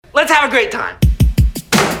Let's have a great time.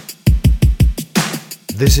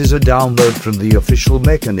 This is a download from the official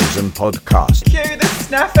Mechanism podcast. Cue the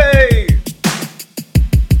snafu!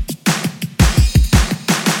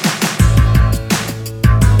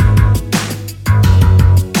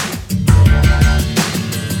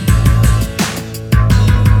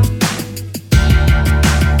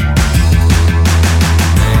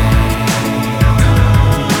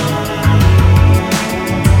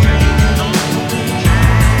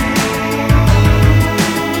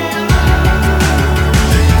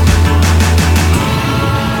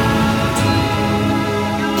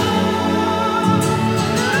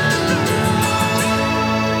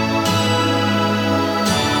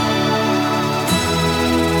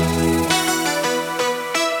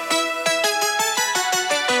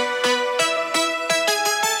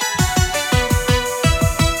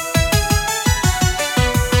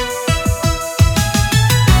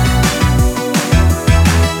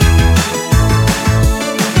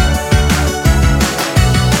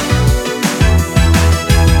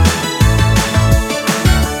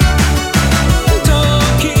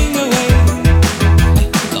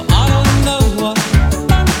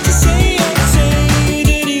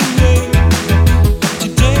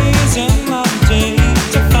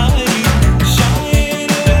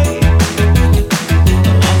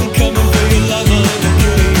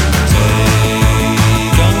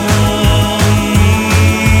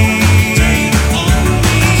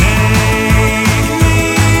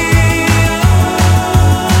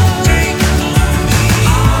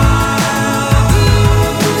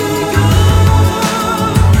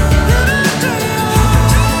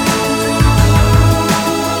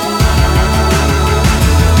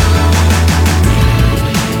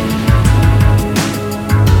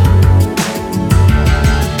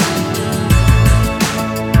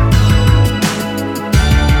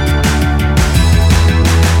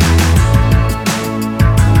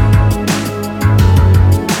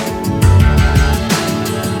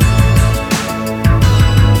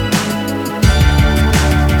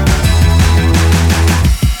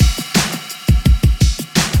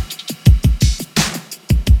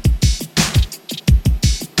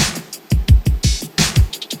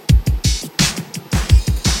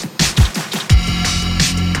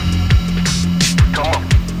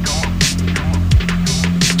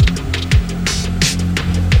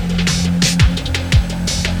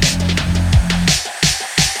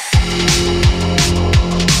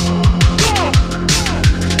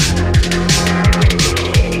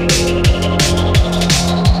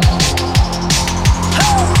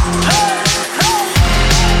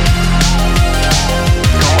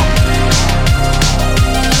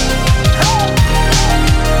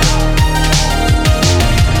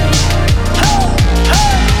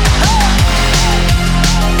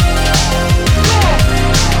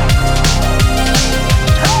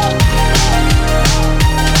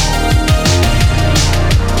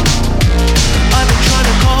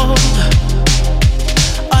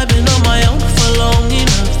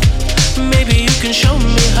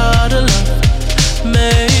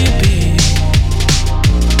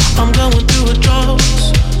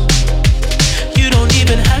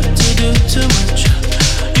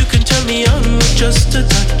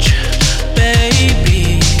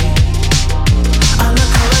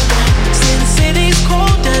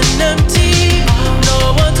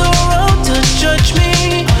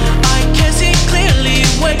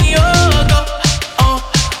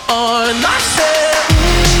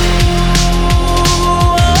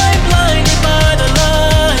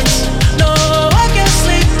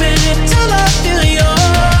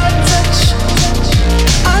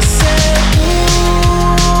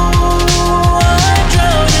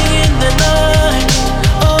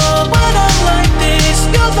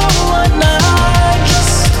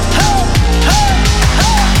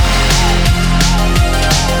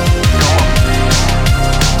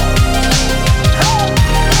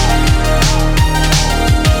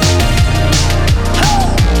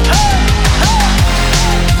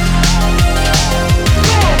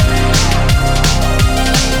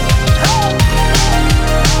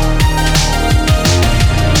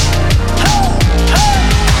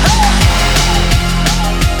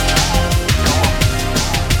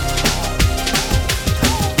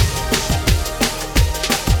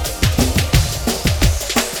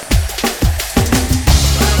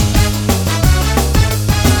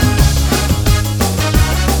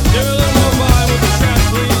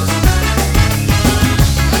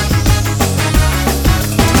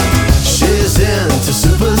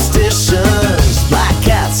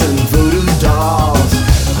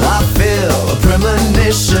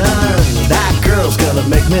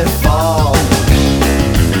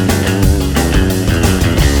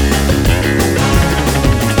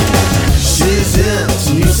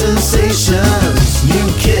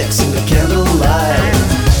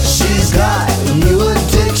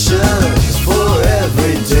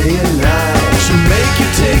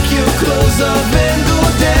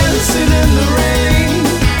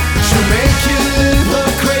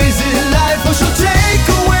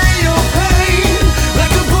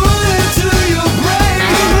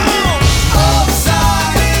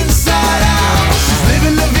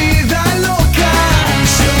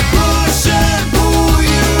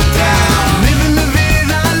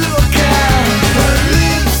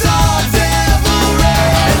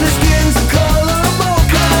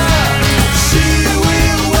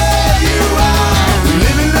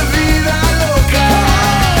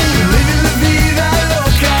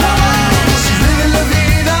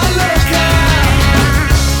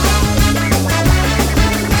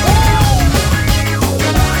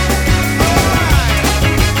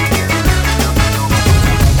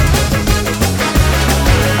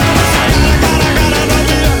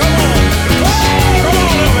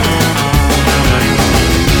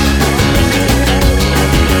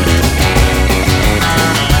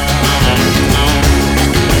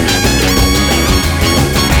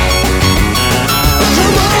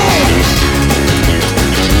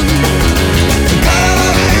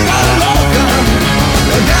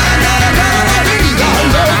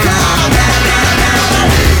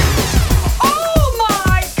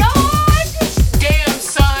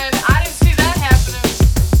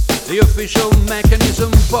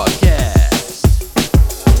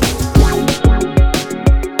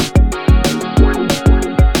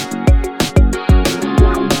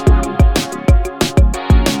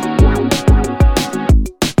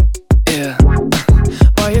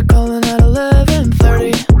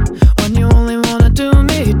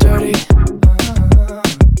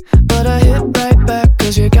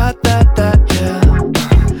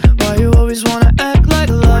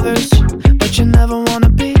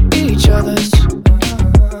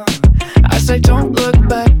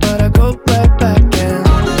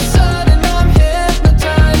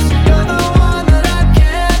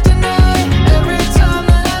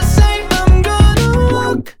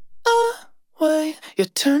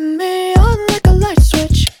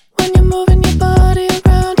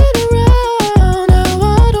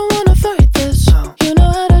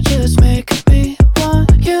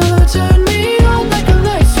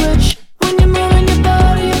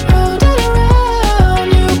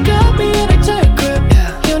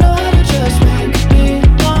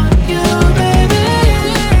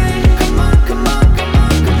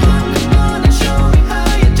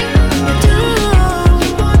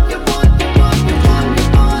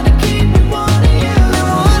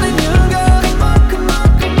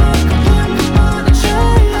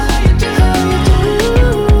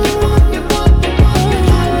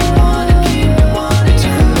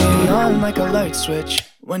 switch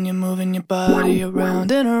when you're moving your body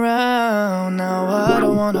around and around. Now I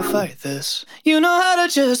don't wanna fight this. You know how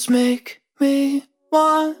to just make me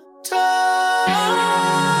want to.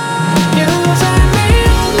 You turn me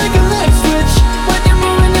on like a light switch when you're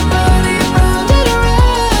moving your body around and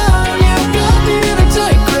around. You got me in a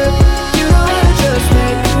tight grip. You know how to just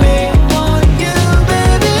make me want you,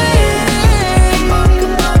 baby. Come on,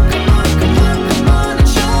 come on, come on, come on, come on and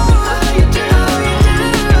show me how you do, how you do.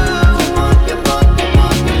 You want, you want, you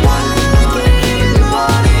want, you want, you want to keep me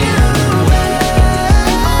wanting you, baby.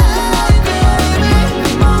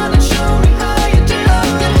 Come on and show me how you do, how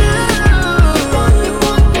you do. You want, you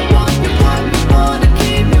want, you want, you want, you want to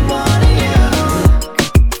keep me wanting you.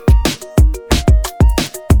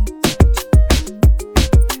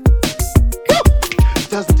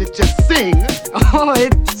 Doesn't it just sing? Oh,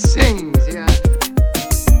 it sings, yeah.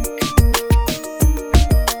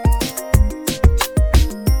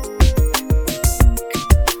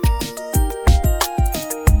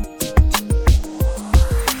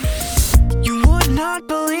 You would not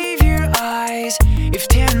believe your eyes if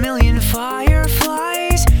 10 million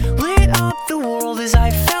fireflies lit up the world as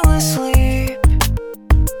I fell asleep.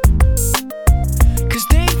 'Cause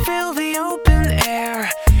they fill the open air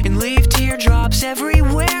and leave teardrops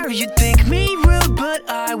everywhere. You'd think me rude, but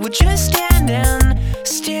I would just stand and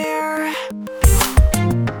stare.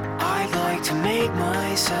 I'd like to make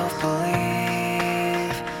myself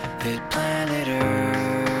believe that planet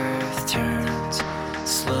Earth turns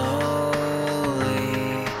slowly.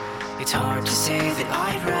 It's hard to say that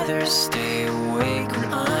I'd rather stay awake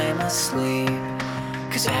when I'm asleep,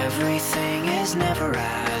 'cause everything is never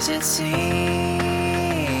as it seems.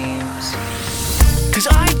 'Cause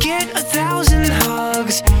I get 1,000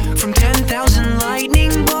 hugs from 10,000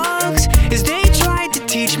 lightning bugs as they tried to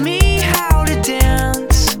teach me how to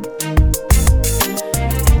dance.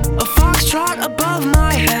 A foxtrot above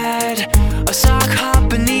my head, a sock hop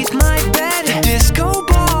beneath my bed. A disco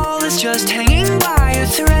ball is just hanging by a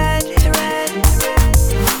thread.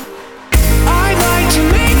 I'd like to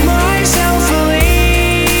make myself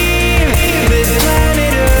believe that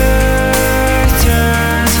planet Earth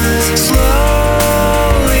turns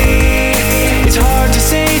slowly. It's hard to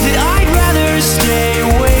say that I'd rather stay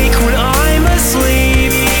awake when I'm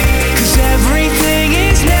asleep, 'cause everything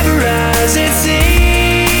is never as it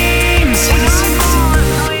seems. When I fall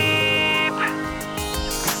asleep.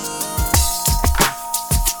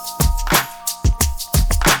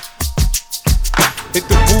 Hit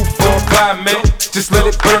the roof on fire, man. Just let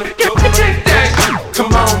it burn.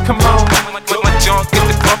 Come on, come on. With my junk, get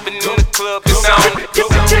the bumping in the club. It's on. Hit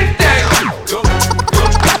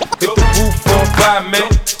the roof on fire, man.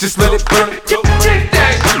 Just let it burn.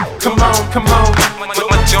 Come on, come on. With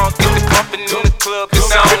my junk, get the bumping in the club.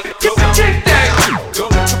 It's on.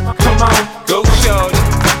 Come on, go shorty.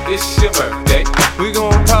 It's your birthday. We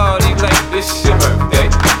gon' party like it's your birthday.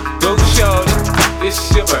 Go shorty. It's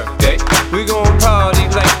your birthday. We gon' party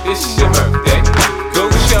like it's your birthday. Go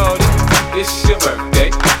shorty, it's your birthday.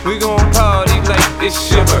 We gon' party like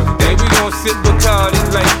it's your birthday. We gon' sip Bacardi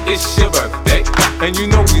like it's your birthday. And you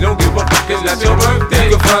know we don't give a fuck, it's not your birthday.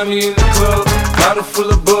 You can find me in the club, bottle full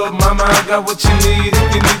of bub. Mama, I got what you need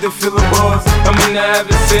if you need to feel the buzz. I'm into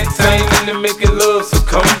having sex, I ain't into making love. So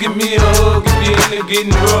come give me a hug if you're into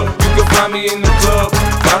getting rough. You can find me in the club,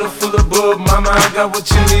 bottle full of bub. Mama, I got what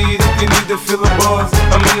you need if you need to feel the buzz.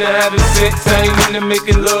 I'm into having sex, I ain't into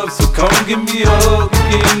making love. So come give me a hug if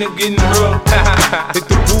you're into getting rough. Hit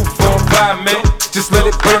the roof on fire, man. Just let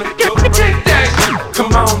it burn.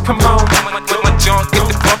 Come on, come on. With my junk, get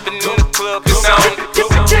the bumping in the club. It's on. Hit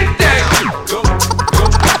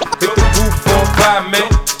the roof on fire, man.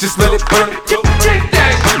 Just let it burn.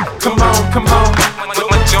 Come on, come on. With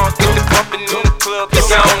my junk, get the bumping in the club.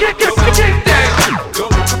 It's on.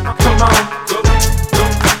 Come on. Go,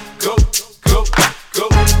 go, go, go, go, go,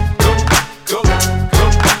 go, go, go, go,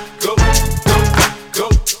 go, go.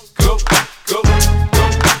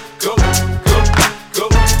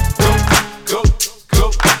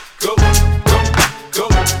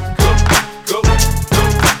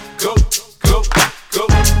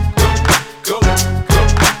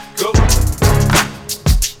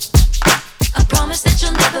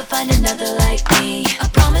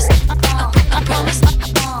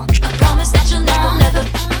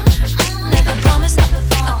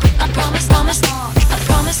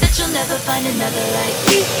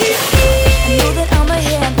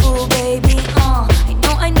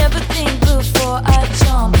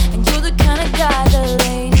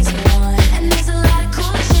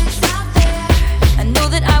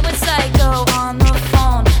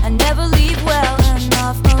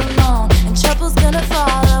 Gonna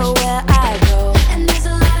follow where I go.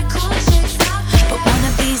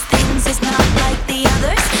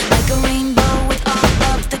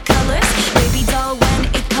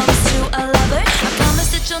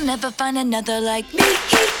 find another like me.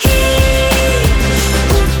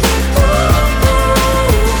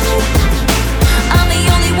 I'm the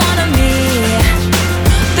only one of me.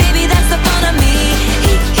 Baby, that's the fun of me.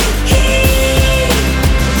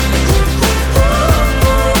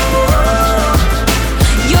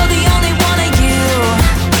 You're the only one of you.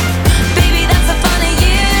 Baby, that's the fun of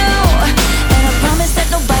you. And I promise that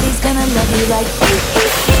nobody's gonna love you like me.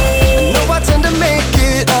 I know I tend to make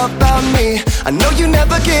it about me. I know you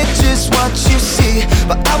never get just what you see,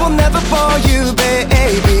 but I will never bore you,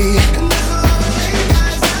 baby.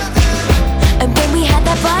 And when we had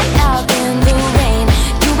that fight out in the rain,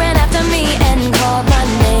 you ran after me and called my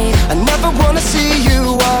name. I never wanna see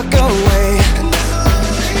you walk away,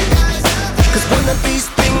 'cause one of these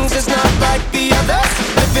things is not like the others.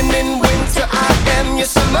 Living in winter, I am your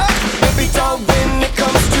summer. Baby doll when it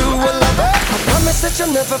comes to a lover. I promise that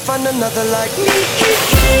you'll never find another like me.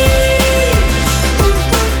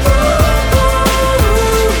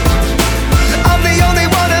 I'm the only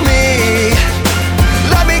one of me.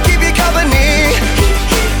 Let me keep you company.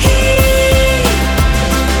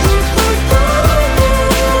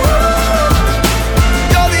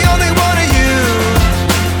 You're the only one of you.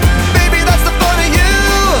 Baby, that's the fun of you.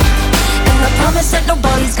 And I promise that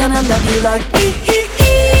nobody's gonna love you like me.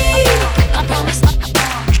 I promise that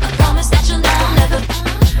you'll never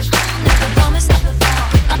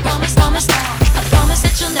promise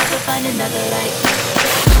that you'll never find another like me.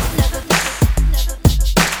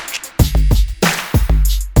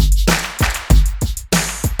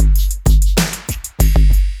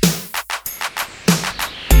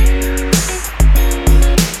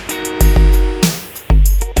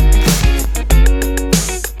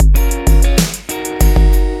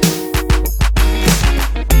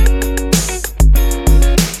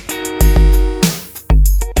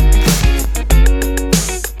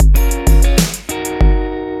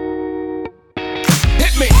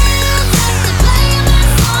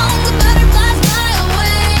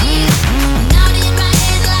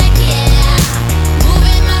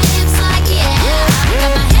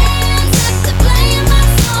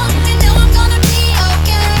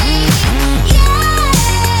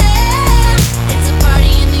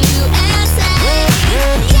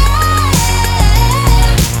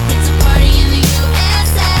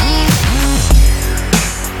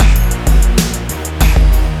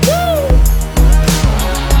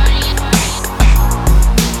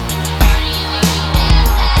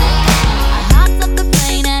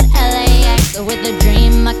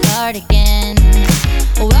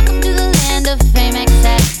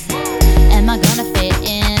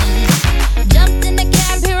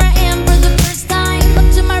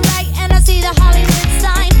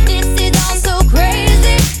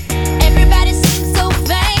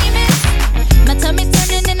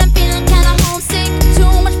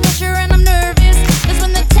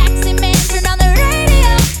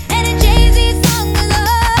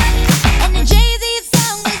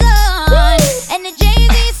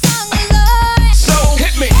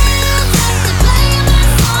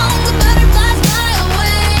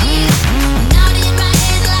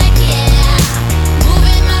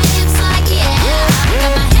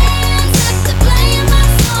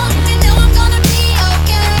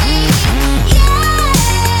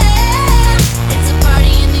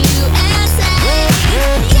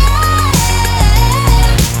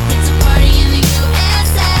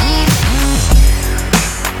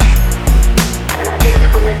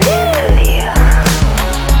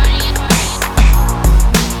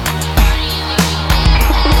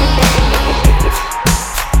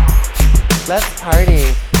 Let's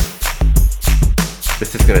party.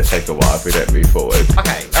 This is gonna take a while if we don't move forward.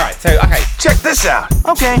 Okay, alright, so, okay. Check this out.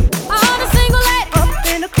 Okay. All the single ladies up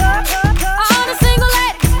in the club. All the single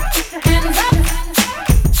ladies, hands up.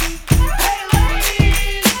 Hey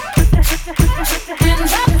ladies,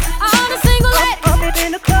 hands up. All the single ladies up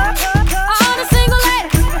in the club. All the single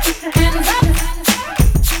ladies, hands up.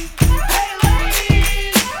 Hey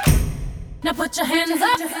ladies, now put your hands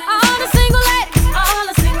up. All the single ladies, all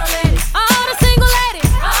the single ladies, all the single ladies,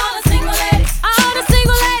 all the single ladies, all the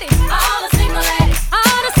single ladies, all the single ladies,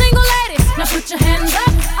 all the single ladies. Now put your hands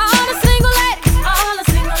up. All the single ladies, all the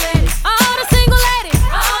single ladies, all the single ladies,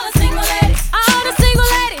 all the single ladies, all the single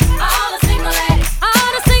ladies, all the single ladies, all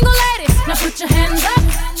the single ladies. Now put your hands up.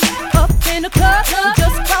 Up in the club,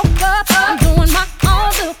 just broke up. I'm doing my own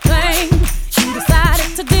little thing. You decided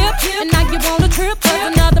to dip, and now you want a trip 'cause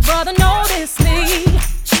another brother noticed me.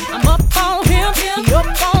 I'm up on him, he up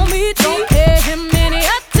on me. Don't pay him any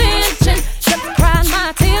attention. Just cry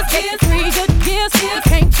my tears, get 3 good years. You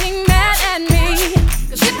can't be mad at me.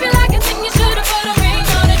 'Cause if you like it, then you should've put a ring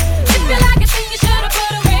on it. If you like it, then you should've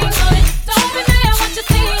put a ring on it.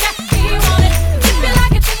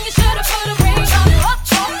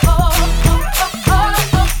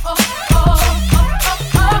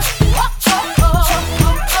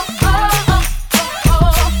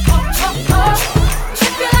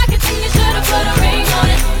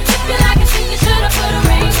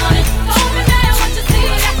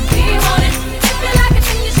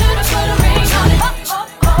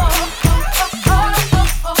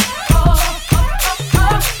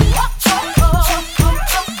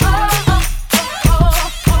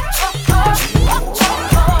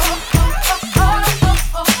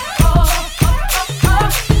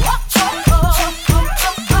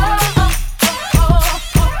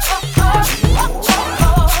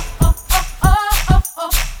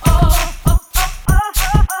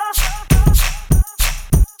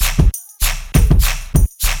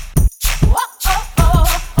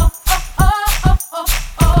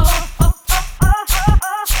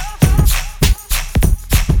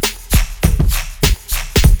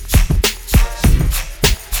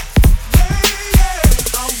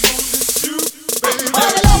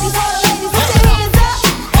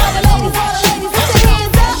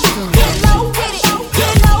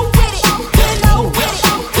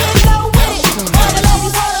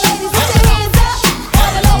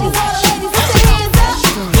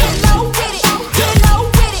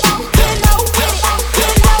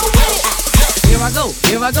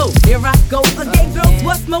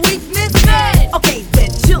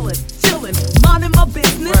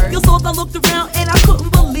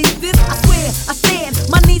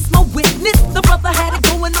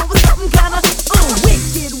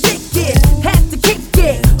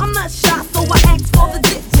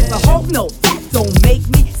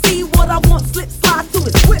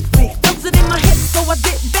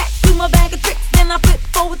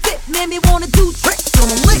 made me wanna do tricks on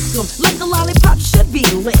 'em, lick 'em, like a lollipop should be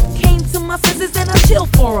lit. Came to my senses and I chill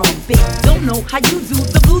for a bit. Don't know how you do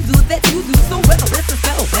the voodoo that you do so well. It's a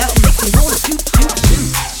spell that makes me wanna shoot, shoot,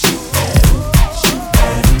 shoot.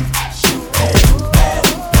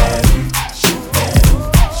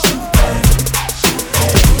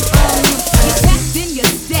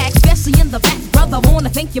 In the back, brother, wanna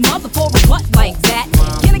thank your mother for a butt like that.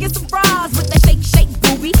 Can I get some fries with that shake, shake,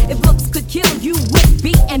 booby? If looks could kill you, would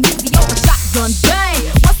be an easy over shotgun bang.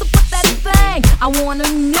 What's up with that thing? I wanna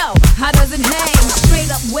know, how does it hang? Straight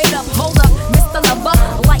up, wait up, hold up, Mr. Lover.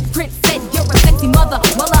 Like Prince said, you're a sexy mother.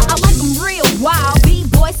 Well, I like them real wild.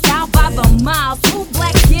 B-boy style by the mile. Smooth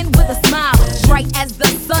black skin with a smile. Bright as the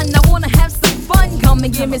sun, I wanna have some fun. Come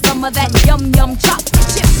and give me some of that yum yum chocolate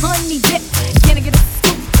chip honey dip. Can I get a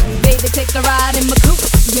scoop? Baby, take a ride in my coupe.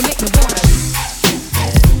 You make me wanna.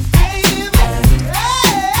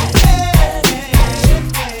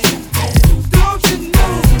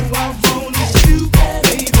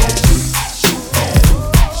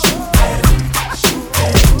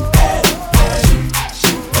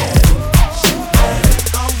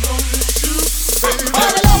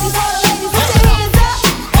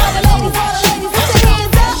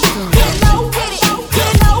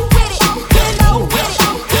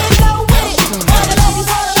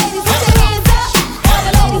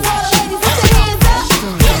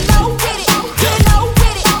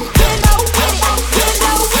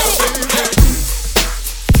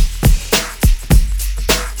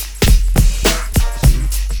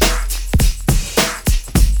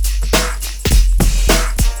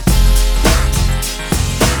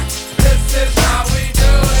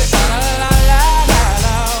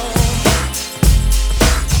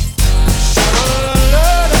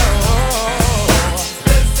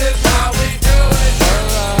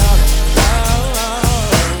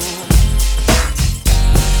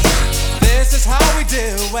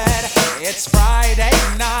 It's Friday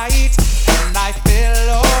night and I feel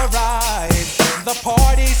alright. The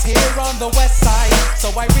party's here on the west side, so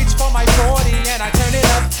I reach for my 40 and I turn it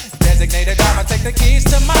up. Designated driver, take the keys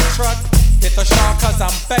to my truck. Hit the shop cause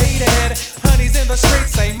I'm faded. Honey's in the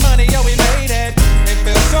streets, say money, yo, we made it. It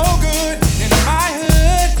feels so good in my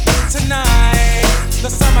hood tonight. The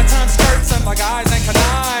summertime skirts and the guys ain't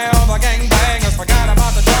canine. All the gangbangers forgot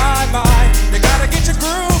about the drive-by. You gotta get your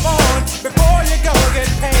groove on before you go get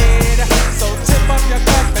paid. So tip up your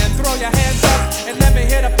cup and throw your hands up and let me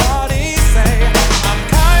hear the party say, I'm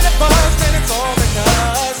kinda buzzed and it's all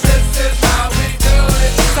because this is how we do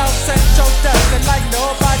it. South Central does it like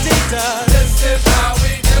nobody does. This is how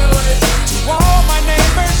we do it. To all my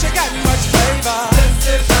neighbors, you got much flavor.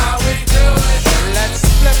 This is how we do it. Let's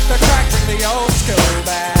flip the crack, bring the old school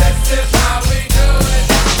back. This is how we do it.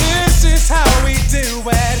 This is how we do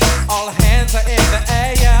it. All hands are in the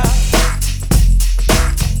air.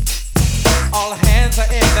 All hands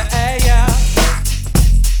are in the air.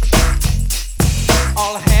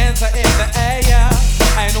 All hands are in the air.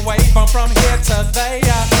 And wave from here to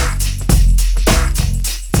there.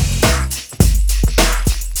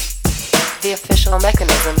 The official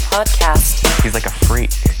Mechanism podcast. He's like a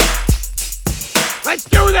freak. Let's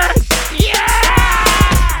do this!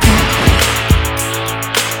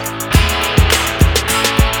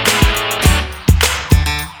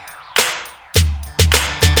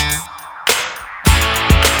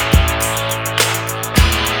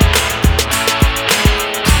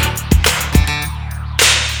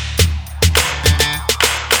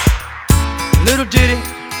 Little ditty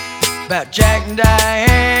about Jack and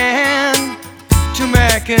Diane, two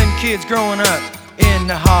American kids growing up in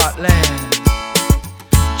the heartland.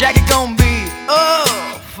 Jackie gonna be a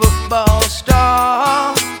football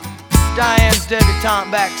star. Diane's debutante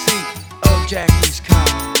backseat of Jackie's car.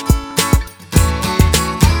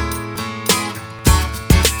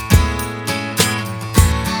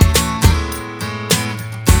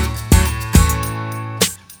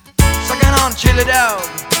 Sucking on a chili dog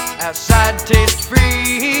outside to taste the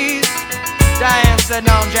freeze. Diane sitting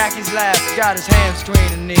on Jackie's lap, got his hands between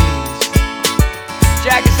her knees.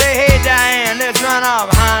 Jackie say, hey Diane, let's run off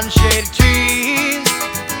behind the shady trees.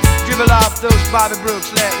 Dribble off those Bobby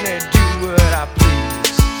Brooks, let me do what I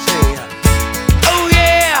please. Say, oh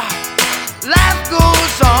yeah, life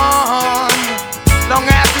goes on long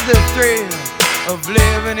after the thrill of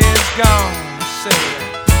living is gone. Say,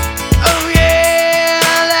 oh yeah,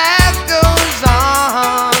 life goes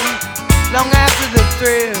on long after the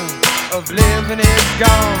thrill of living is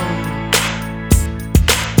gone.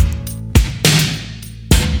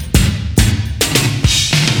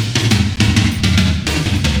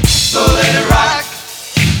 So let it rock,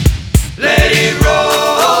 let it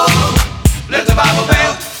roll, let the Bible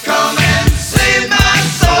belt come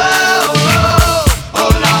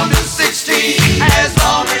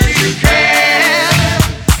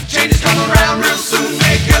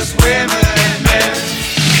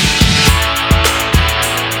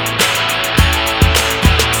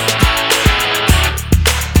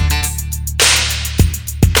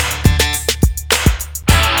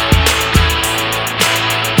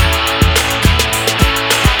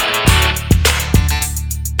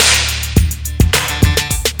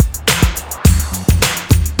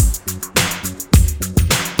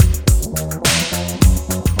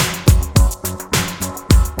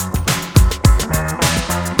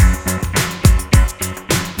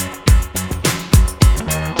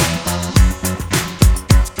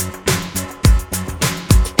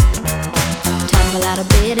Tumble out of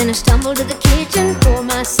bed and I stumble to the kitchen, pour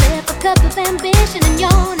myself a cup of ambition and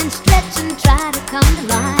yawn and stretch and try to come to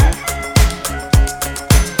life.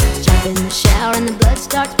 Jump in the shower and the blood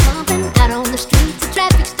starts pumping. Out on the streets the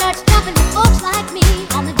traffic starts jumping for folks like me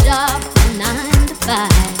on the job from 9 to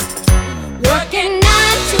 5. Working 9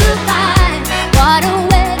 to 5, what a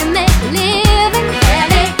way to make a living.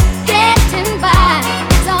 Barely getting by,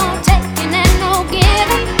 it's all taking and no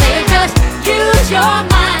giving. They just use your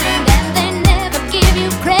mind and they never give you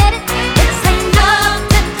credit. It's enough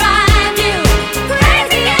to drive you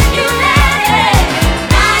crazy if you let it.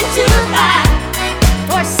 9 to 5,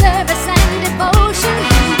 for service and devotion.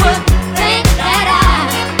 You would think that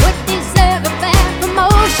I would deserve a fair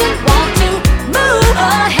promotion. Want to move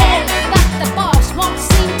ahead, but the boss won't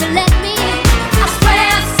seem to let me. I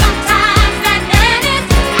swear sometimes that man is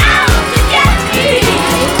out to get me.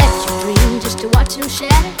 You let your dream just to watch him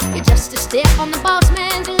shatter. You're just a step on the boss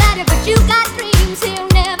man's ladder, but you got dreams he'll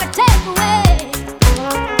never take away.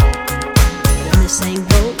 You're in the same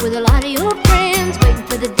boat with a lot of your friends, waiting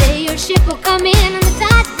for the day your ship will come in and the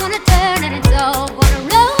tide's gonna turn and it's all gonna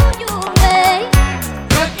roll your way.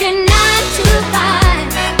 Working 9 to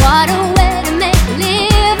 5, what a way to make a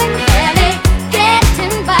living. Barely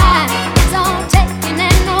getting by, it's all taking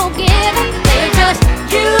and no giving. They just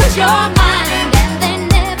use your mind and they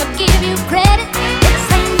never give you credit. It's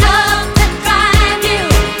enough to drive you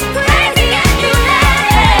crazy if you let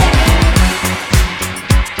it.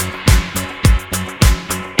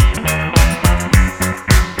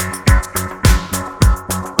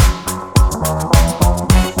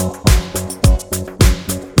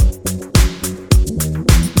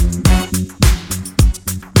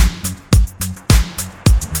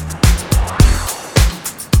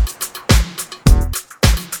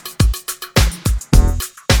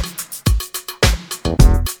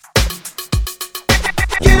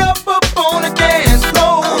 Get up on the dance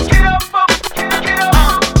floor. Get up, get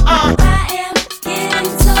up. I am getting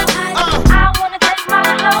so high, I wanna take my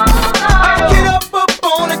clothes off. Get up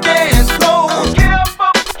on the dance floor. Get up,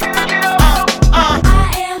 get up. I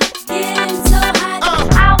am getting so high,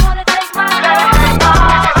 I wanna take my clothes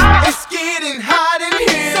off. It's getting hot in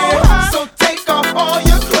here, so take off all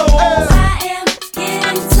your clothes. I am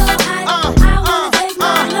getting so high, I wanna take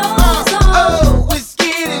my clothes off. Oh, it's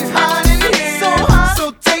getting hot in here,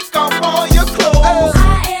 so take off all your clothes. I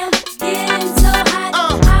am getting so high, I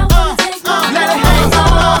wanna take my Let it hang clothes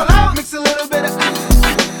off. all out. Mix a little bit of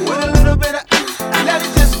with a little bit of let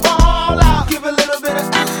it just fall out. Give a little bit of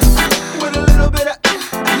with a little bit of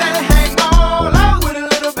let it hang all out. With a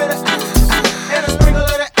little bit of and a sprinkle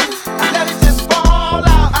of that. Let it just fall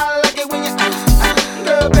out. I like it when you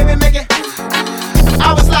girl, baby, make it.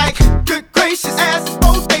 I was like, good gracious, ass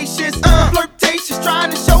bodacious, flirtatious,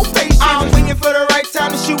 trying to show patience. I'm waiting for the right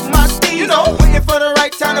time to shoot my steam. You know, waiting for the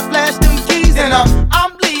right time to flash them keys. And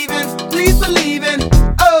I'm leaving, please believe in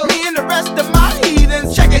me and the rest of my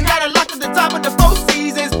heathens. Checking out a lock at the top of the Four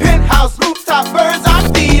Seasons. Penthouse, rooftop, birds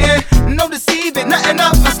I'm feeding. No deceiving, nothing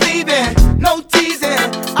up my sleeving. No teasing,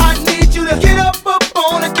 I need you to get up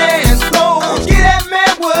on the dance floor. Get that man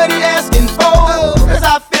what he asking for. Cause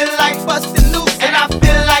I feel like busting loose and I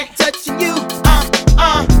feel like touching you.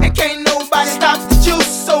 And can't nobody stop the juice.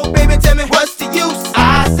 So baby, tell me what's the use?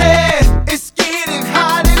 I said it's getting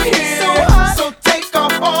hot in here, so take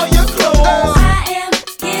off all your clothes. I am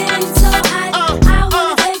getting so high, I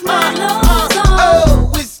wanna take my clothes off.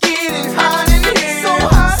 Oh, it's getting hot in here,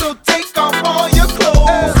 so take off all your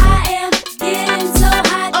clothes. I am getting so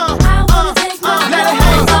high, I wanna take my Let it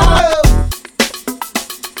hang clothes off. all.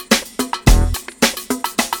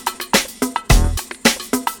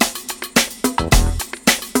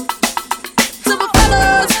 To my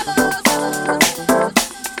fellas,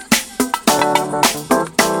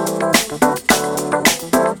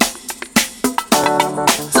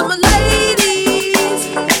 to my ladies,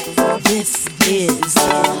 This is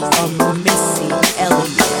a Missy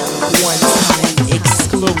Elliott one-time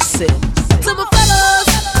exclusive. to my fellas,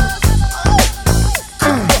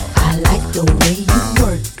 I like the way you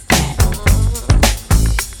work that.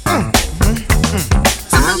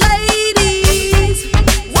 to my ladies.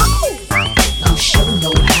 You sure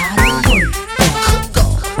know how to work that.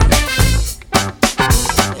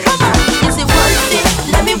 Come on, is it worth it?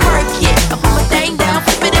 Let me work it. I put my thing down,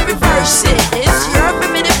 flip it and reverse it. It's your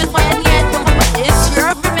primitive and why yet. It's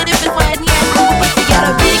your primitive and why yet. You got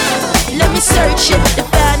a big, let me search it to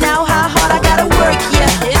find out how hard I gotta work.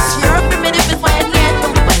 Yeah, it's your primitive and why yet.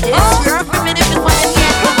 It's your primitive and why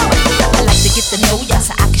yet. I like to get to know ya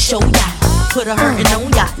so I can show ya. Put a hurtin'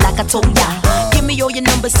 on ya like I told ya. Give me all your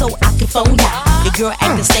numbers so I can phone ya. Your girl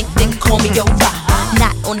acting stank, then call me over.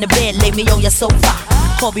 Not on the bed, lay me on your sofa.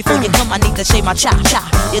 Call before you come, I need to shave my chop.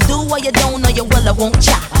 You do or you don't, or you will or won't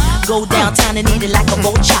chop. Go downtown and eat it like a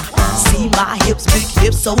vulture. See my hips, big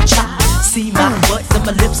hips, so chop. See my butt and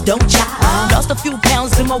my lips don't chop. Lost a few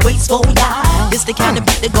pounds in my waist, oh yeah. It's the kind of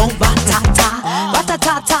beat that go ra-ta-ta,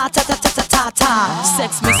 ra-ta-ta-ta-ta-ta-ta-ta-ta.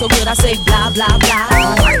 Sex me so good I say blah, blah, blah.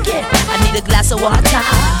 Work it, I need a glass of water.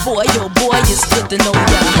 Boy, oh boy, it's good to know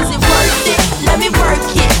ya. Is it worth it? Let me work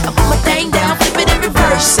it. I put my thing down, flip it and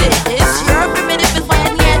reverse it. It's your primitive, it's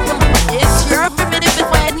when yet. It's your primitive, it's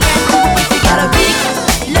when yet. If you got a big,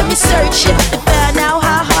 let me search it to find out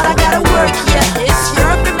how hard I gotta work, yeah. It's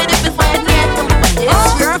your primitive, it's when yet.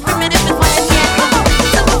 It's your primitive, it's when yet.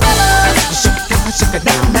 Shake it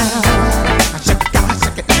down now. Shake it down,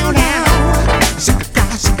 shake it down now. Shake it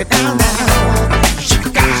down, shake it down now. Shake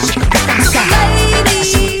it down, shake it down now.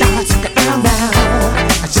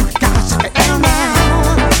 Shake it down, shake it down now. Shake it down, shake it down now.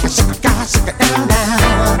 Shake it down, shake it down now.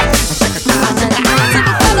 Shake it down, shake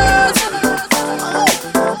it down now.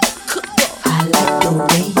 I like the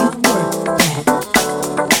way you work that.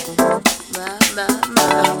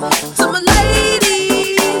 To my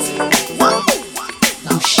ladies, whoa,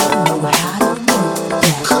 you should know how to work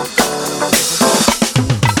that.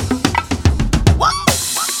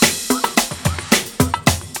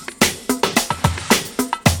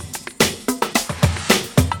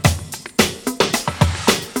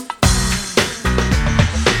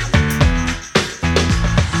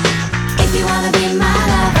 If you wanna be my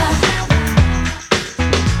lover,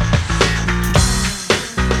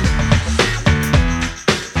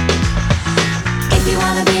 if you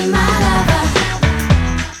wanna be my lover,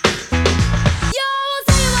 yo, I'll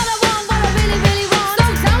tell you what I want, what I really, really want. So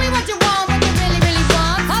tell me what you want, what you really, really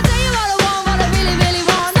want. I'll tell you what I want, what I really, really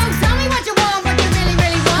want. So tell me what you want, what you really,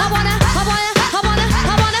 really want. I wanna, I wanna, I wanna,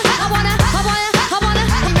 I wanna, I wanna, I wanna, I wanna,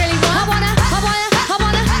 you really want. I wanna, I wanna, I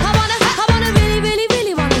wanna, I wanna, I wanna, really, really,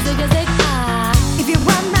 really wanna zig a zig. If you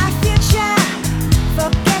want my future,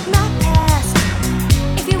 forget my past.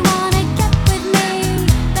 If you wanna get with me,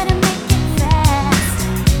 better make it fast.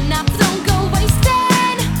 Now don't go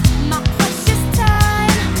wasting my precious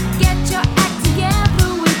time. Get your act together,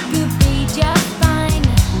 we could be just fine.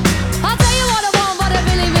 I'll tell you what I want, what I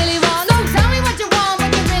really, really want. So tell me what you want,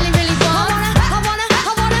 what you really, really want. I wanna,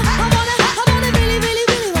 I wanna, I wanna, I wanna, really, really,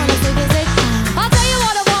 really wanna zig a zig. I'll tell you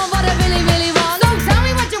what I want, what I really, really want. So tell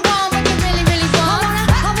me what you want, what you really, really want.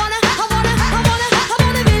 I wanna, I wanna, I wanna, I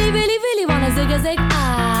wanna, really, really, really wanna zig a zig.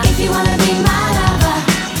 If you wanna be my lover,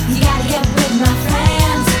 you gotta get with my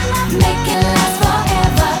friends. Make it last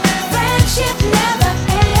forever. Friendship never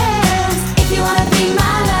ends. If you wanna be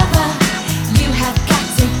my lover, you have got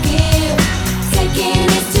to give. Taking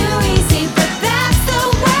is too easy, but that's the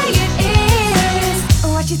way it is.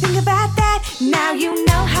 What you think about that? Now you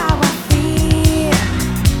know how I feel.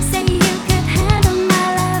 Say you could handle my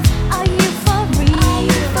love. Are you for real?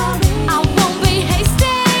 I won't be hasty.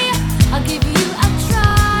 I'll give you a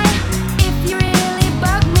try. If you really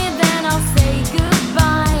bug me, then I'll say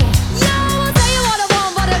goodbye. Yo, I'll tell you what I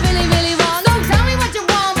want, what I really, really want. So tell me what you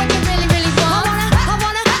want, what you really, really want. I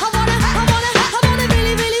wanna, I wanna, I wanna, I wanna,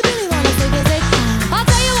 really, really, really wanna zig a zig. I'll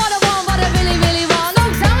tell you what I want, what I really, really want. So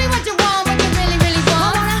tell me what you want, what you really, really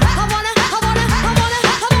want. I wanna, I wanna, I wanna,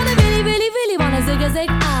 I wanna, really, really, really wanna zig a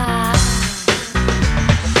zig.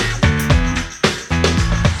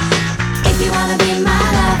 If you wanna be my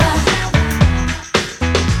lover,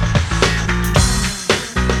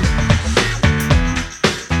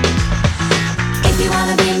 if you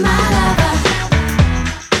wanna be my lover,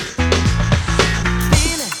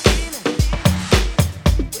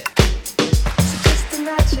 just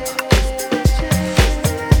imagine.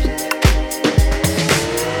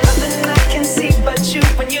 Nothing I can see but you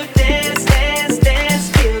when you dance, dance, dance.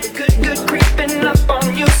 Feel the good, good creeping up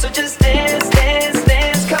on you. So just dance, dance,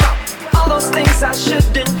 dance. Come on. All those things I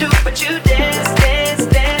shouldn't do, but you dance, dance,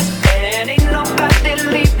 dance. And ain't nobody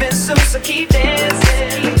leaving soon, so keep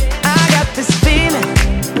dancing. I got this feeling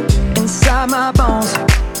inside my bones.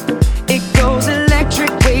 It goes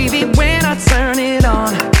electric wavy when I turn it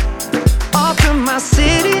on. Off from my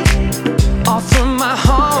city, off from my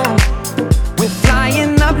home. We're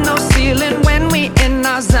flying up, no ceiling when we in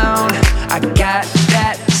our zone. I got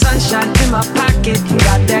that sunshine in my pocket,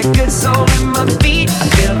 got that good soul in my feet. I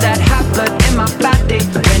feel that hot blood in my body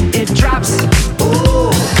when it drops.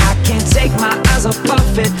 Ooh, I can't take my eyes off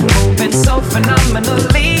of it, moving so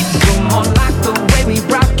phenomenally. You're more like the way we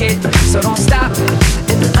rock it, so don't stop.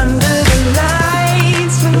 And under the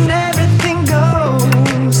lights, when everything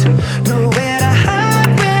goes, nowhere to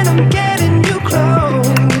hide when I'm getting you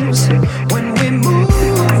close. When we move,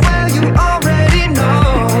 well, you already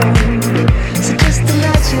know. So just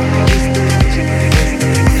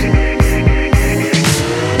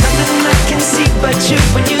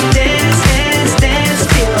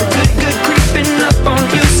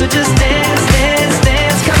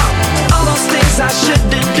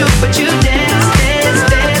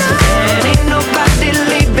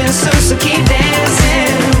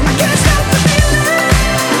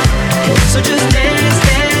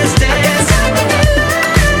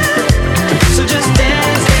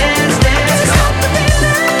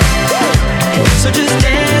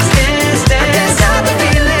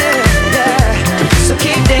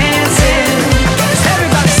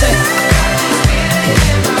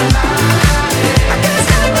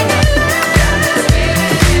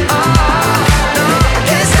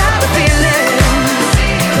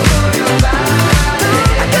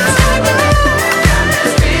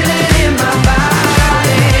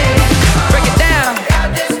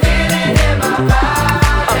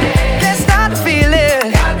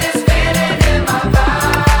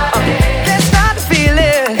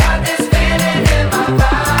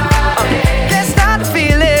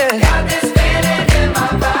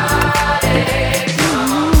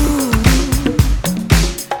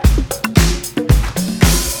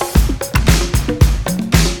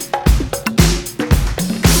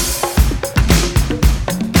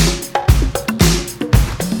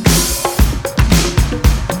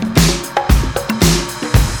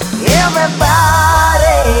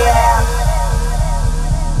Everybody, yeah.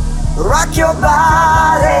 Rock your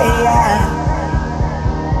body, yeah.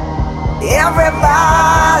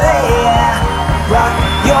 Everybody, yeah. Rock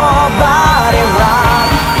your body, rock.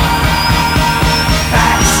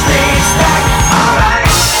 Backstreet's back, alright.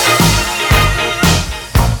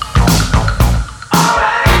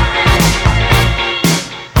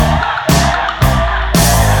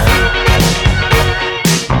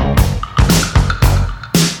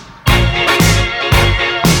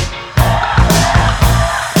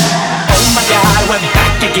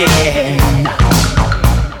 Again.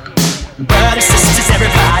 Brothers, sisters,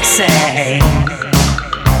 everybody sing.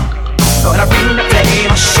 Gonna bring the flame,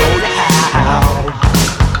 I'll show you how.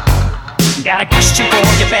 Got a question for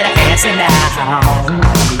you, better answer now.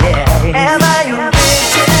 Yeah. Am I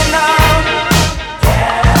original?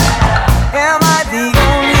 Yeah. Am I the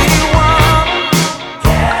only one?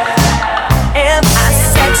 Yeah. Am I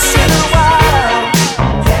sexual?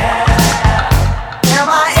 Yeah. Am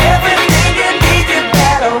I everything you need? You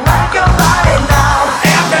better rock your body now.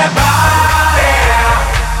 Everybody,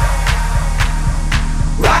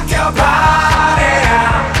 rock your body.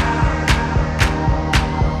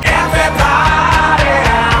 Everybody,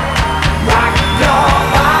 rock your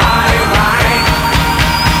body right.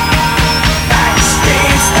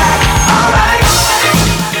 Backstreet's back, alright.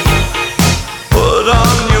 Put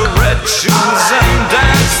on your red shoes and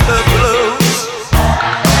dance the blues.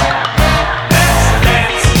 Dance,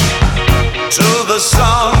 dance to the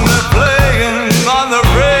song they're playing on the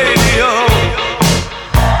radio.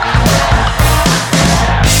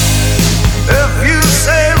 If you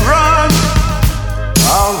say run,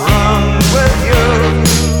 I'll run with you.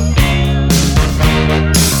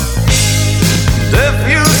 If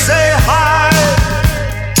you say hide,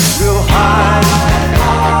 we'll hide.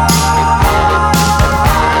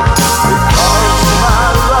 Because my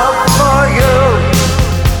love for you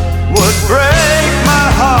would break my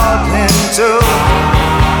heart in two.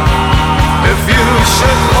 If you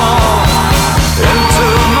should fall into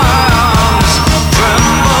my arms,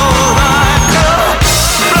 tremble like a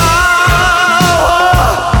flower.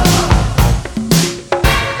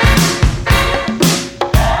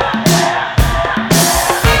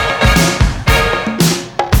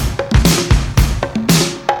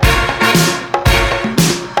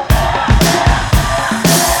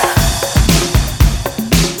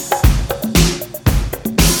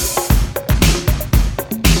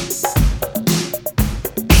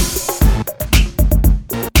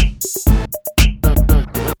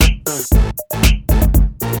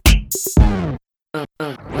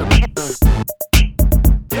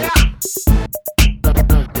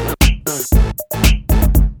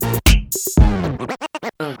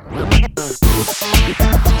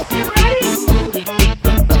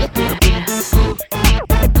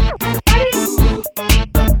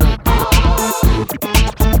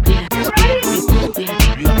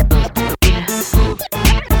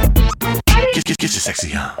 Get your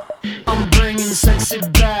sexy on. I'm bringing sexy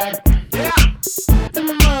back. Yeah. The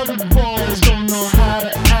mother boys don't know how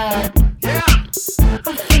to act. Yeah.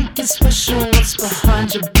 I'm thinking special. What's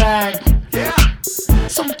behind your back? Yeah.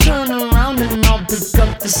 So turn around and I'll pick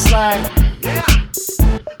up the slack. Yeah.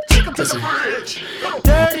 Take up to the bridge.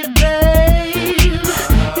 Dirty babe.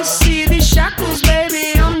 You see these shackles,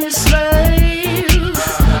 baby? I'm your slave.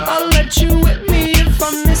 I'll let you whip me if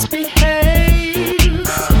I misbehave.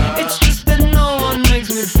 It's just that no one makes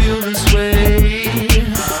me feel this way.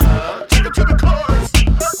 Take it to the chorus.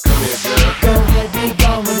 Come here, girl. Go ahead, be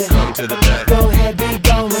gone with it. Come to the back. Go ahead, be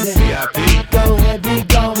gone with it. VIP. Go ahead, be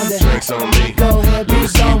gone with it. Drinks on me. Go ahead, be Let me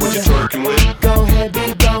see gone what with you're it. twerking with. Go ahead,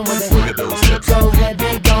 be gone with it. Look at those hips. Go ahead,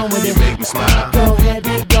 be gone with You it. make me smile. Go ahead,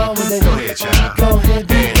 be gone with it. Go ahead, child. Go ahead,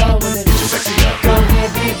 be gone with it. Get your sexy out. Go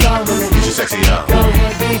ahead, be gone with it. Get your sexy out. Go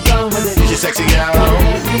ahead, be gone with it. Get your sexy out. Go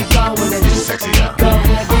ahead, be gone with it. Get your sexy out. Go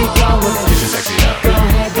ahead, be gone with it. Get your sexy out. Go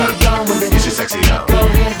ahead, be gone with it. Get your sexy out. Go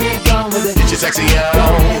ahead, be gone with it. Get your sexy out. Go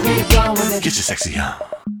ahead, be gone with it. Get your sexy on.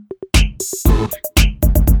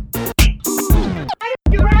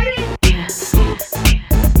 You ready? Yes.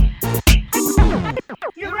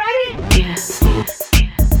 You ready? Yes.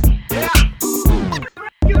 Yeah.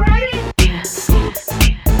 You ready? Yes.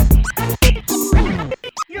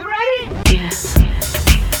 You ready? Yes.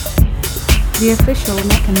 The official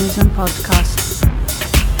Mechanism podcast.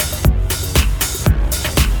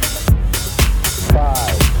 5,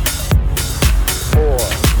 4,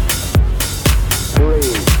 3,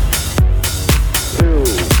 2,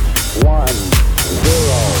 1,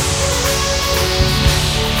 0.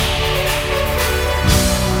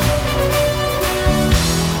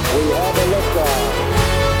 We have a liftoff.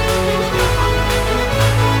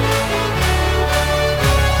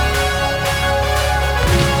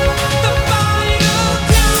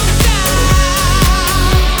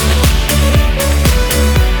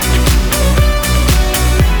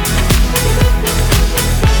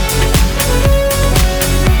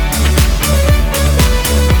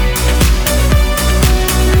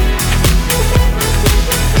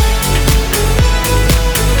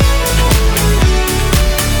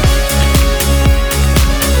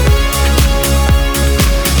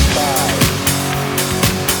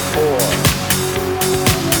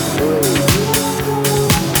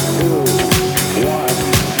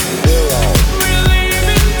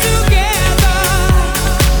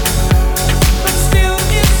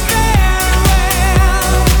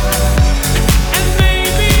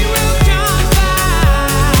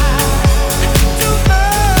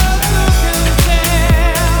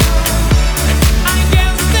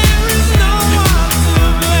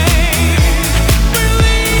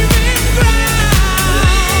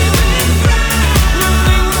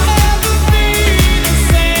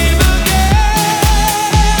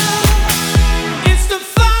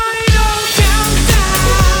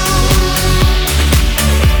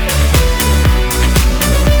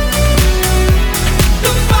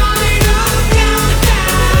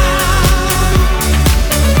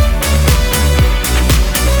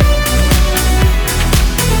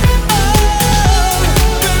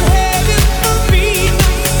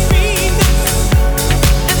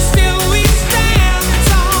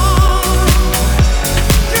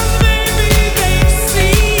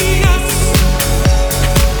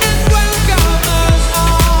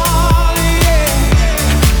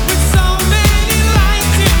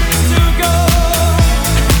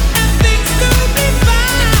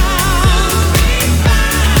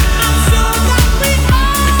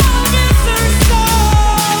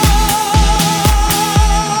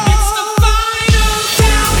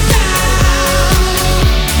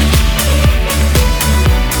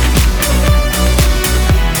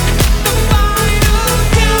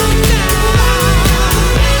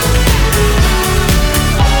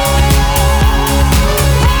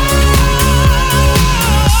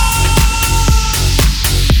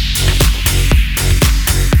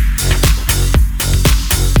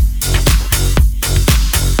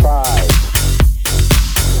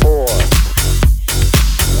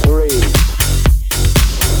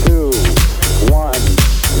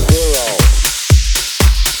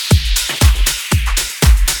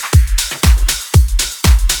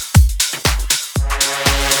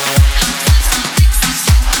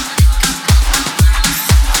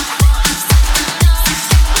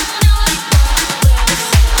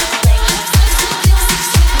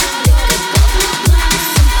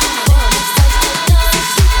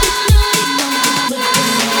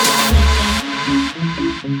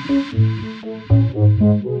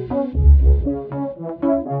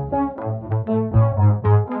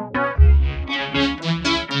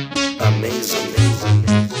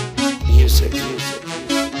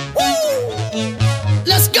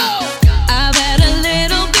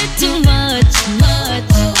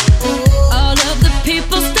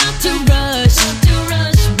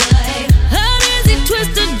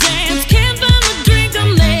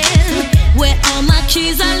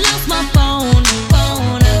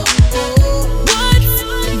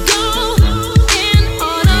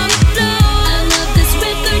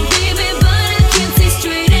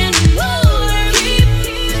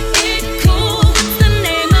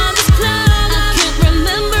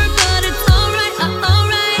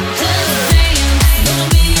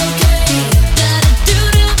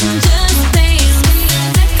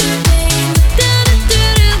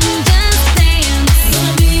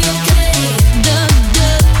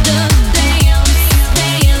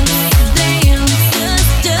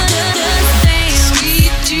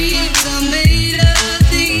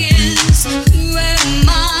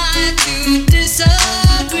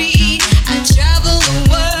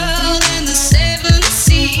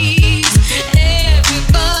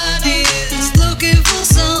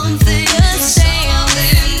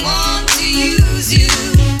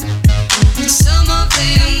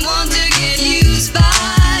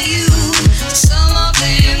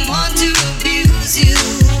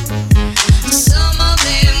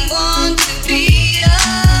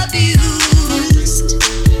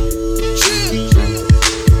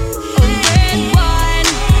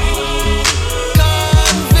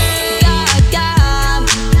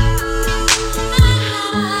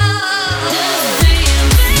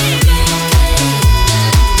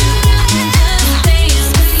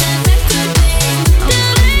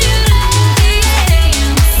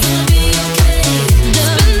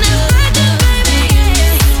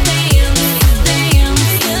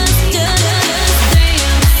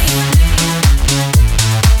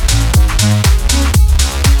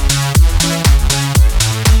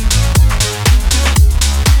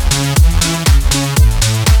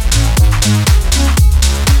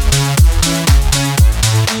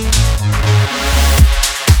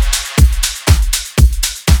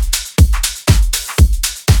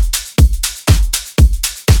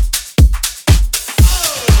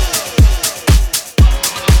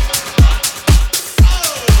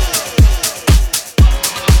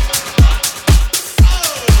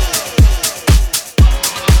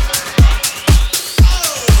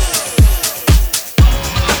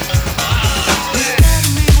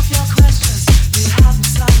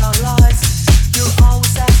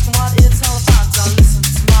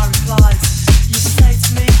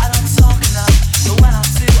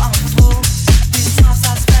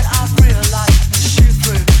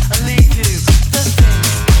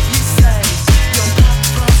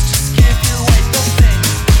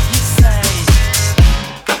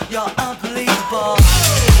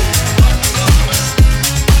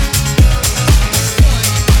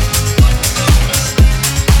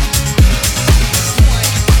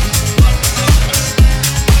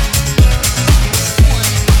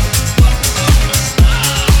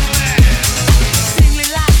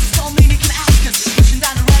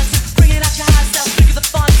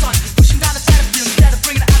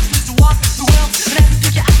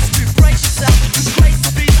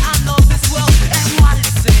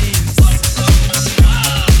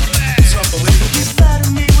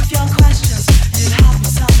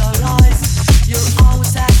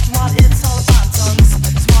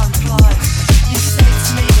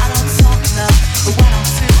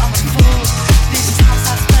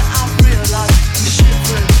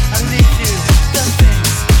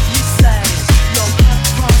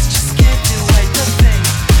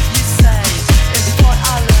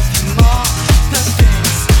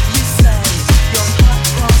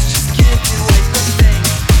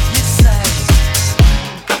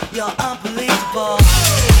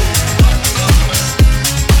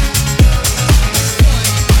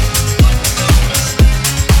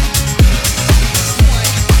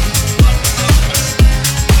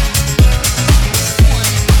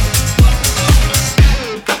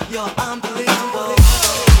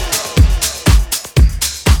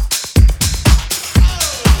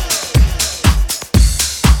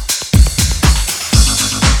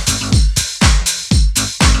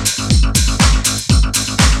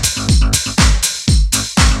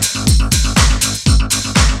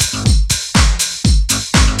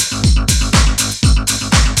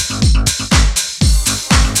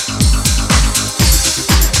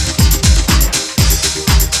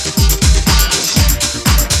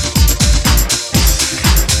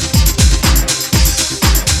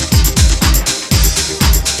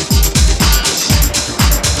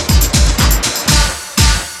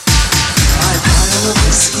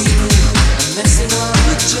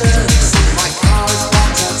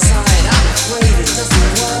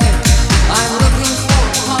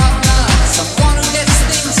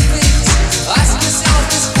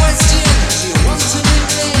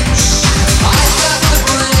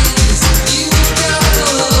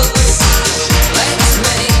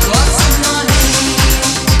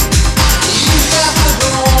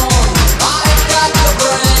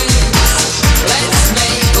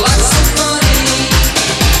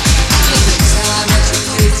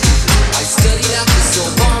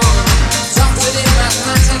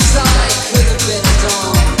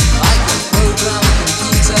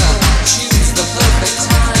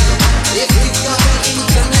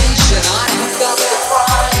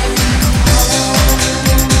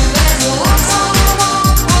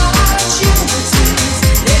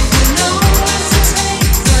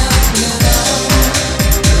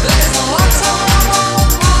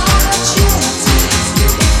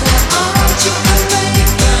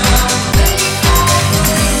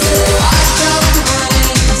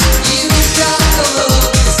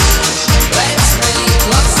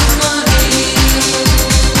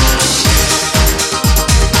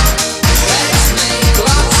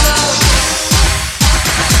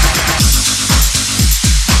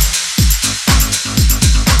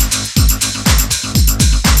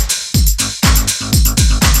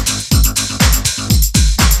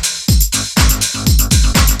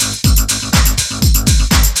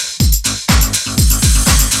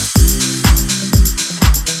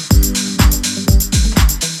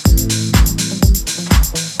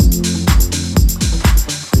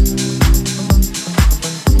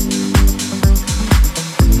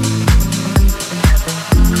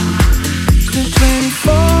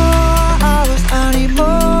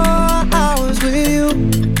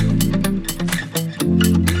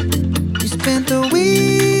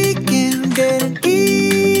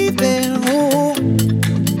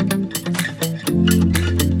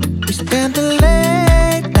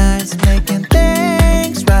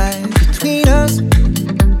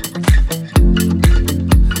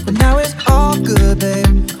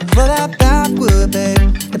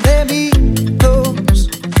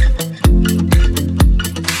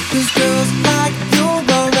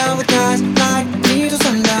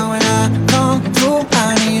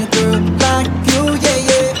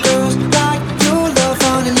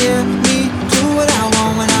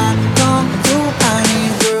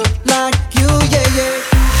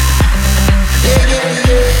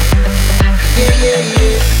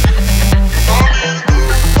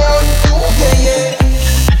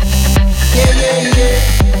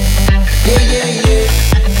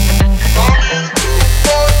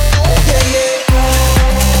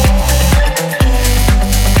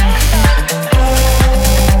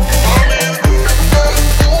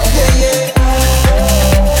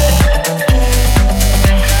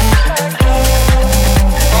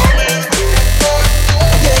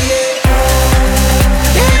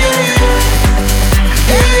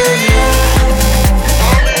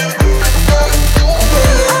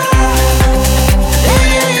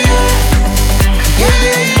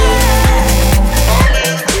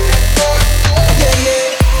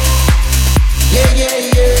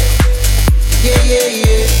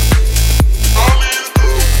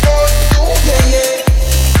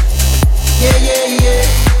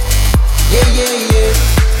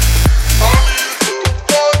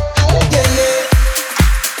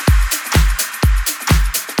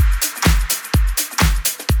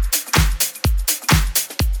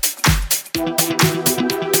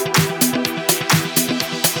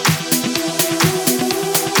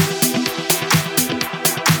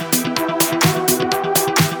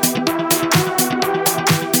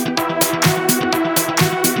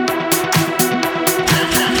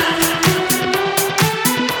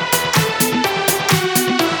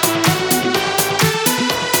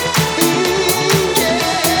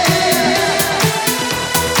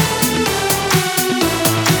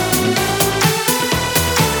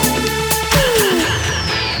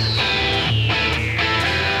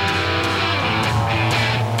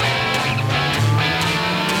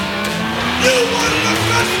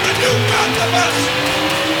 I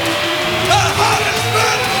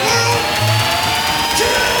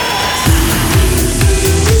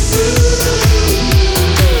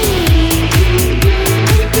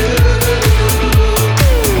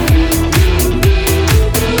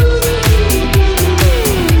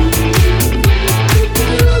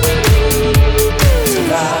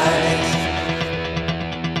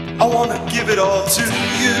wanna give it all to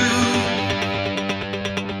you.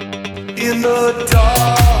 In the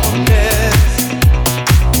darkness,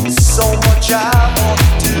 so much I want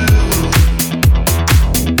to do.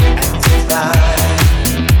 And tonight,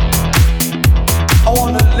 I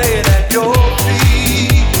wanna lay it at your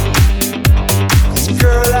feet. 'Cause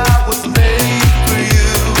girl, I was made for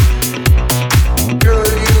you.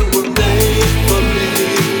 Girl, you were made for me.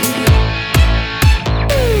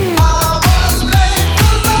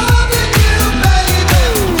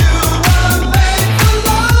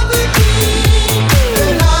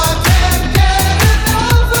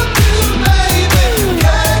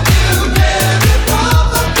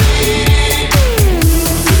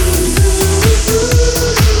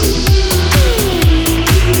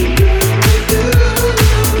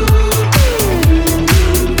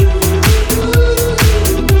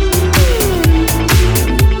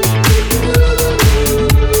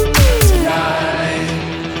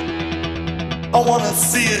 I wanna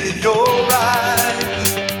see it in your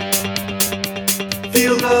eyes.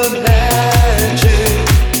 Feel the magic.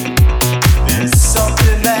 There's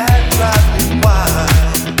something that drives me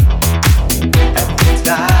wild. At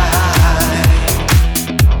midnight,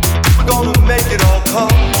 we're gonna make it all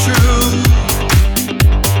come true.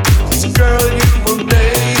 'Cause girl, you were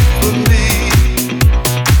made for me.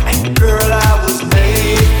 And girl, I was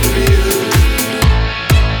made for you.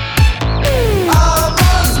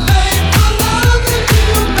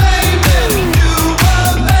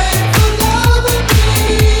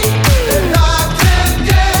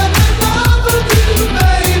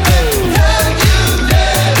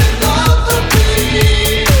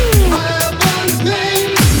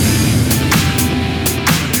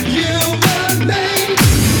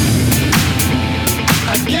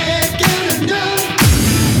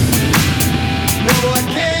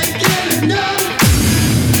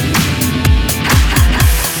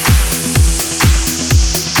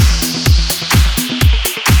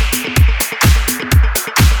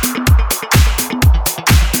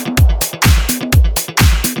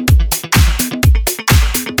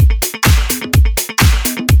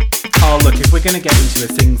 We're going to get into a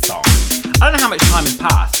sing-song. I don't know how much time has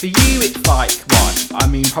passed. For you, it's like, what? I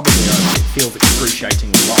mean, probably it feels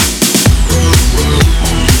excruciatingly long.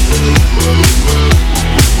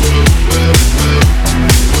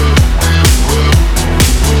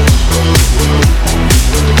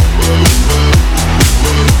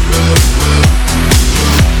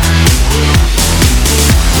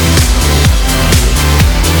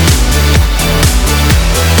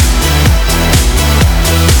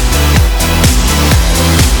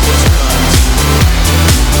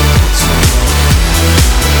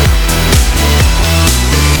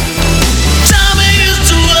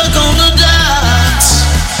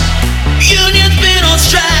 Unions been on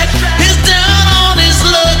strike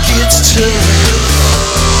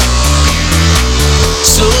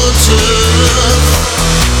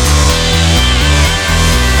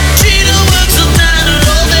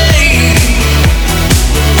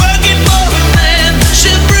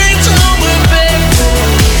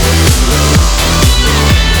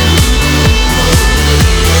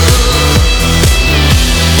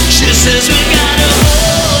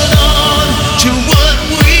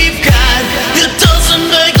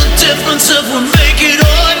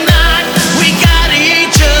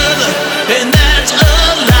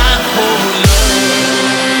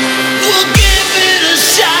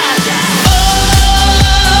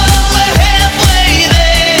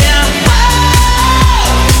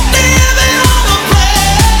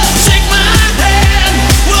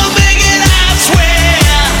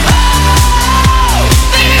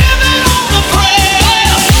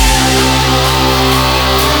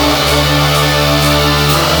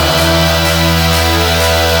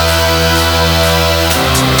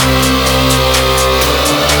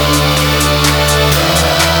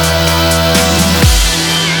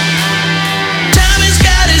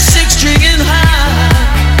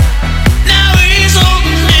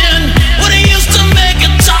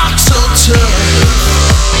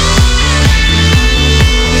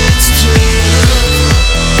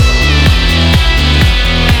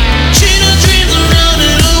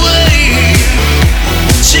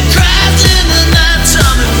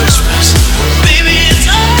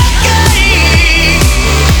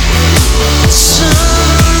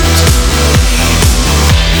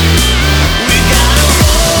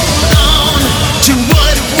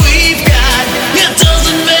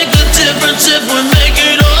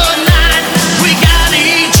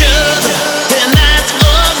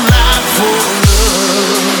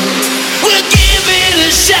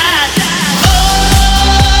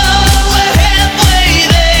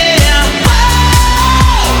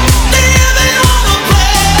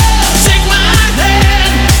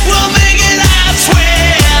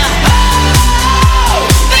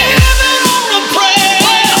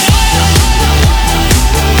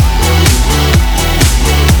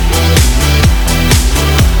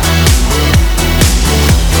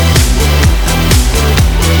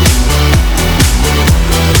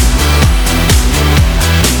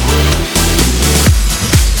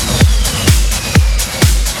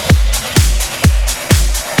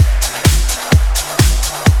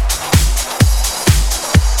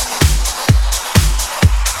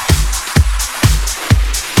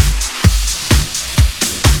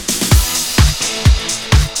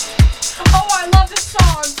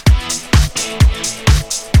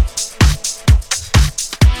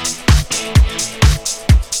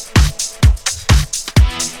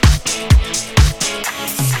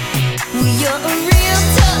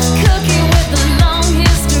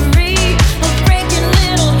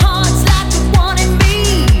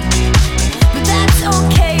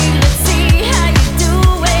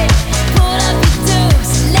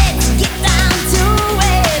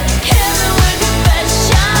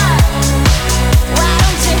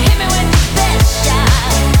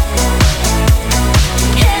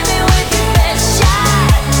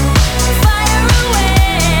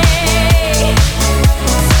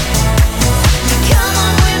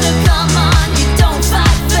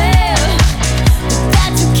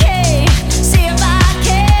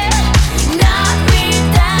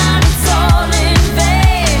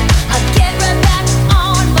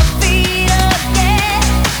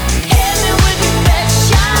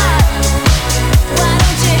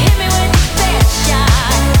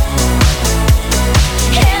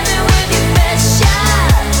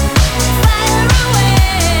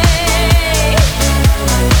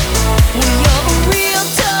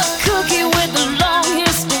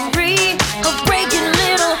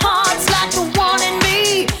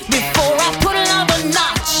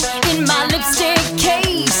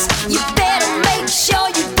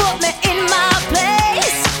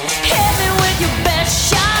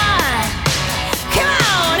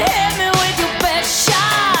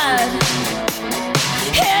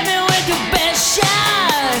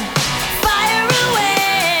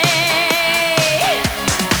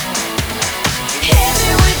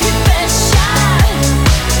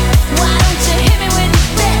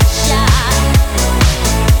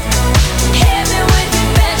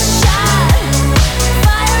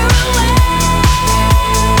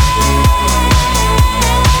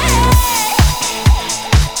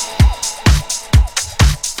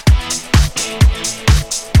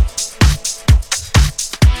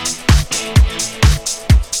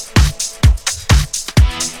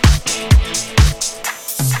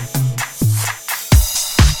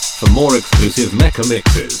more exclusive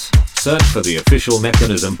Mechamixes, search for the official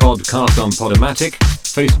Mechanism podcast on Podomatic,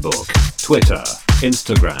 Facebook, Twitter,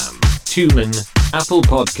 Instagram, TuneIn, Apple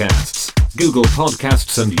Podcasts, Google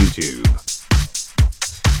Podcasts and YouTube.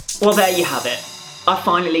 Well, there you have it. I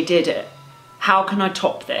finally did it. How can I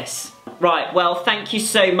top this? Right, well, thank you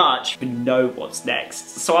so much. I know what's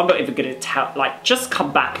next, so I'm not even gonna tell, just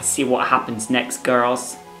come back and see what happens next,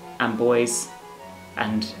 girls and boys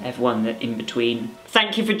and everyone in between.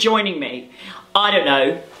 Thank you for joining me. I don't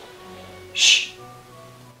know. Shh.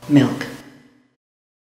 Milk.